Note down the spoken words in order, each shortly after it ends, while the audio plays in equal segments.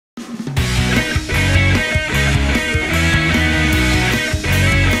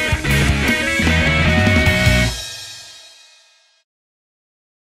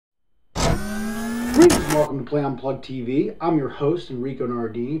welcome to Play Unplugged TV. I'm your host, Enrico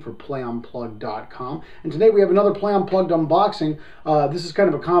Nardini for PlayUnplugged.com. And today we have another Play Unplugged unboxing. This is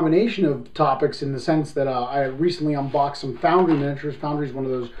kind of a combination of topics in the sense that I recently unboxed some Foundry miniatures. Foundry is one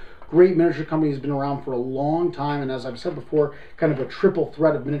of those great miniature companies, been around for a long time, and as I've said before, kind of a triple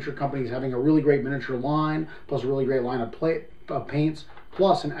threat of miniature companies, having a really great miniature line, plus a really great line of paints,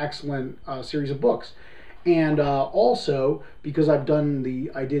 plus an excellent series of books. And also, because I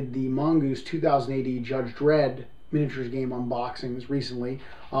did the Mongoose 2000 AD Judge Dredd miniatures game unboxings recently.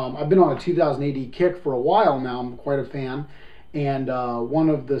 I've been on a 2000 AD kick for a while now. I'm quite a fan. And one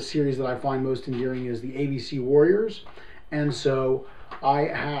of the series that I find most endearing is the ABC Warriors. And so I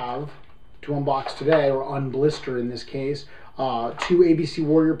have to unbox today, or unblister in this case, two ABC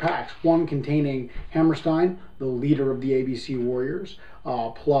Warrior packs. One containing Hammerstein, the leader of the ABC Warriors,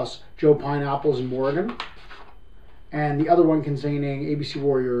 plus Joe Pineapples and Morgan. And the other one containing ABC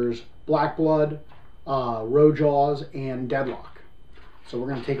Warriors Blackblood, Rowjaws, and Deadlock. So we're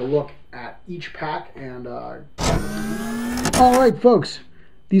going to take a look at each pack. And all right, folks,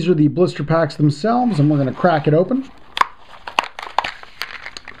 these are the blister packs themselves, and we're going to crack it open.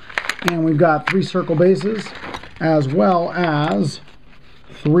 And we've got 3 circle bases, as well as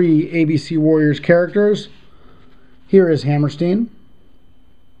 3 ABC Warriors characters. Here is Hammerstein.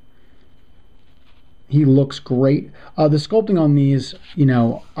 He looks great. The sculpting on these, you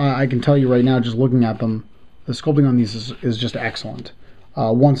know, I can tell you right now, just looking at them, the sculpting on these is just excellent.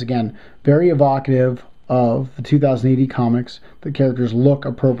 Once again, very evocative of the 2000 AD comics. The characters look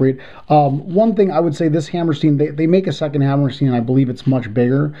appropriate. One thing I would say, this Hammerstein, they make a second Hammerstein, and I believe it's much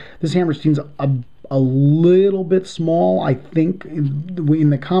bigger. This Hammerstein's a little bit small. I think in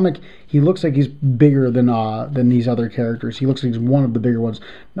the comic, he looks like he's bigger than these other characters. He looks like he's one of the bigger ones.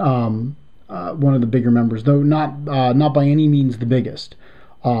 One of the bigger members, though not by any means the biggest.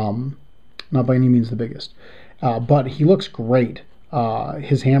 Not by any means the biggest. But he looks great.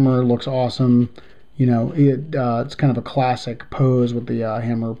 His hammer looks awesome. You know, it's kind of a classic pose with the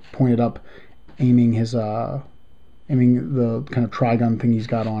hammer pointed up, aiming the kind of trigun thing he's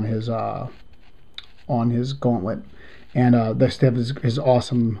got on his gauntlet, and they have his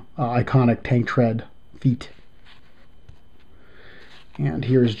awesome iconic tank tread feet. And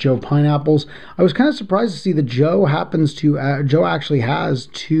here's Joe Pineapples. I was kind of surprised to see that Joe actually has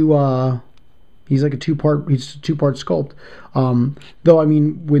two. He's like a two-part sculpt. Though I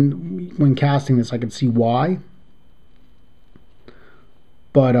mean, when casting this, I could see why.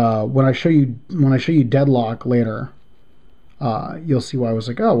 But when I show you Deadlock later, you'll see why I was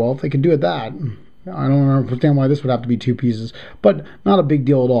like, oh well, if they could do it that. I don't understand why this would have to be 2 pieces, but not a big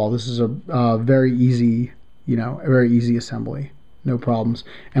deal at all. This is a very easy, a very easy assembly. No problems.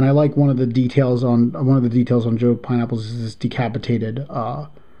 And I like one of the details on Joe Pineapples is this decapitated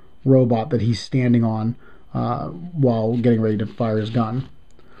robot that he's standing on while getting ready to fire his gun.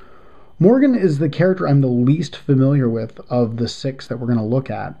 Morgan is the character I'm the least familiar with of the 6 that we're going to look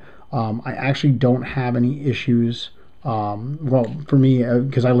at. I actually don't have any issues. Well, for me,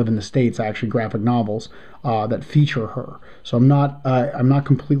 because I live in the States, I actually graphic novels that feature her. So I'm not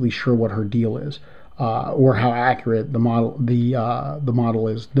completely sure what her deal is. Or how accurate the model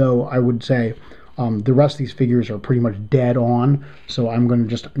is, though I would say the rest of these figures are pretty much dead on. So I'm going to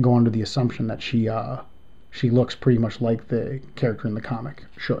just go under the assumption that she looks pretty much like the character in the comic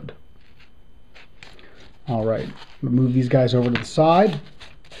should. All right, I'm going to move these guys over to the side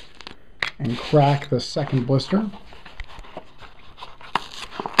and crack the second blister.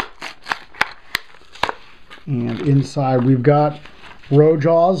 And inside we've got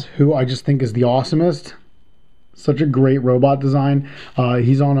Rowjaws, who I just think is the awesomest. Such a great robot design.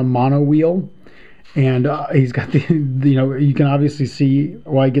 He's on a mono wheel, and he's got the, you can obviously see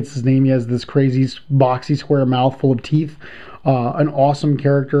why he gets his name. He has this crazy boxy square mouth full of teeth. An awesome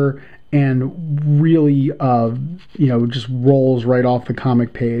character, and really, just rolls right off the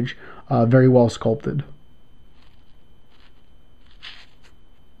comic page. Very well sculpted.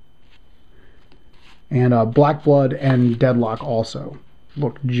 And Blackblood and Deadlock also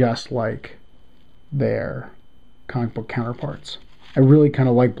look just like their comic book counterparts. I really kind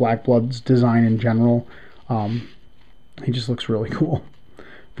of like Blackblood's design in general. He just looks really cool.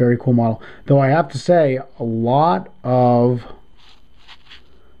 Very cool model. Though I have to say, a lot of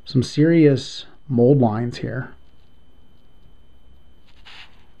some serious mold lines here.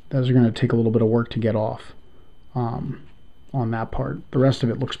 Those are going to take a little bit of work to get off. On that part. The rest of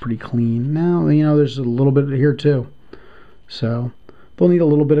it looks pretty clean. Now, there's a little bit here too. So they'll need a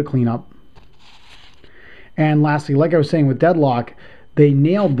little bit of cleanup. And lastly, like I was saying with Deadlock, they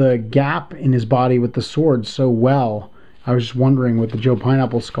nailed the gap in his body with the sword so well. I was just wondering with the Joe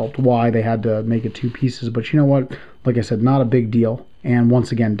Pineapple sculpt why they had to make it 2 pieces, but you know what? Like I said, not a big deal. And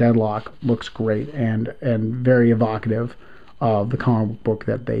once again, Deadlock looks great and very evocative of the comic book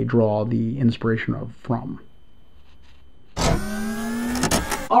that they draw the inspiration from.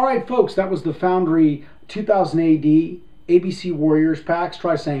 All right, folks, that was the Foundry 2000 AD ABC Warriors packs.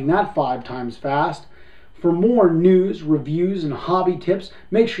 Try saying that 5 times fast. For more news, reviews, and hobby tips,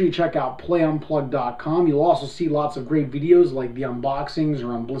 make sure you check out playunplug.com. You'll also see lots of great videos like the unboxings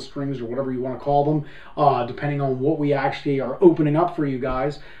or unblisterings or whatever you want to call them, depending on what we actually are opening up for you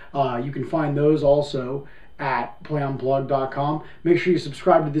guys. You can find those also at playunplug.com. Make sure you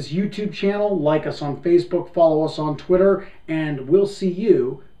subscribe to this YouTube channel, like us on Facebook, follow us on Twitter, and we'll see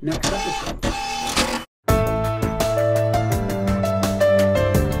you next episode.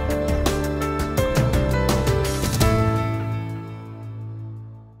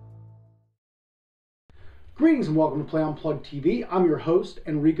 Greetings and welcome to Play Unplugged TV. I'm your host,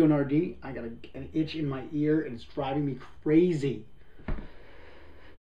 Enrico Nardini. I got an itch in my ear and it's driving me crazy.